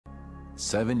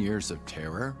7 years of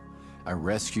terror, a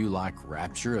rescue-like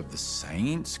rapture of the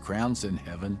saints, crowns in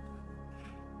heaven.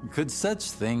 Could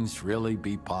such things really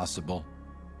be possible?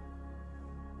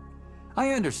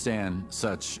 I understand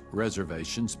such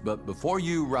reservations, but before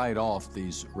you write off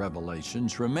these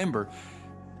revelations, remember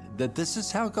that this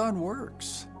is how God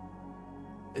works.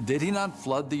 Did he not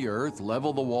flood the earth,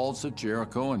 level the walls of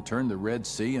Jericho, and turn the Red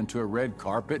Sea into a red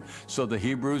carpet so the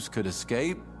Hebrews could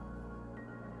escape?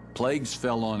 Plagues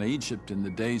fell on Egypt in the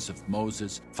days of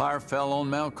Moses. Fire fell on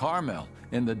Mount Carmel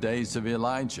in the days of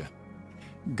Elijah.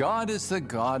 God is the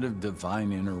God of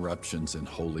divine interruptions and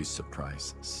holy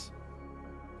surprises.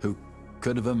 Who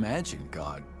could have imagined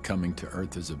God coming to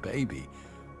earth as a baby?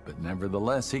 But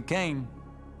nevertheless, he came.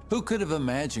 Who could have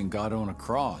imagined God on a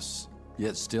cross,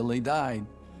 yet still he died?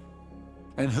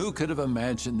 And who could have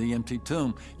imagined the empty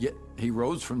tomb, yet he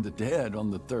rose from the dead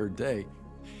on the third day?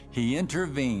 He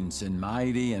intervenes in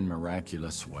mighty and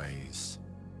miraculous ways.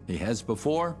 He has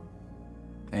before,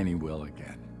 and he will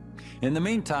again. In the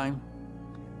meantime,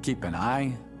 keep an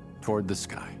eye toward the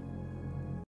sky.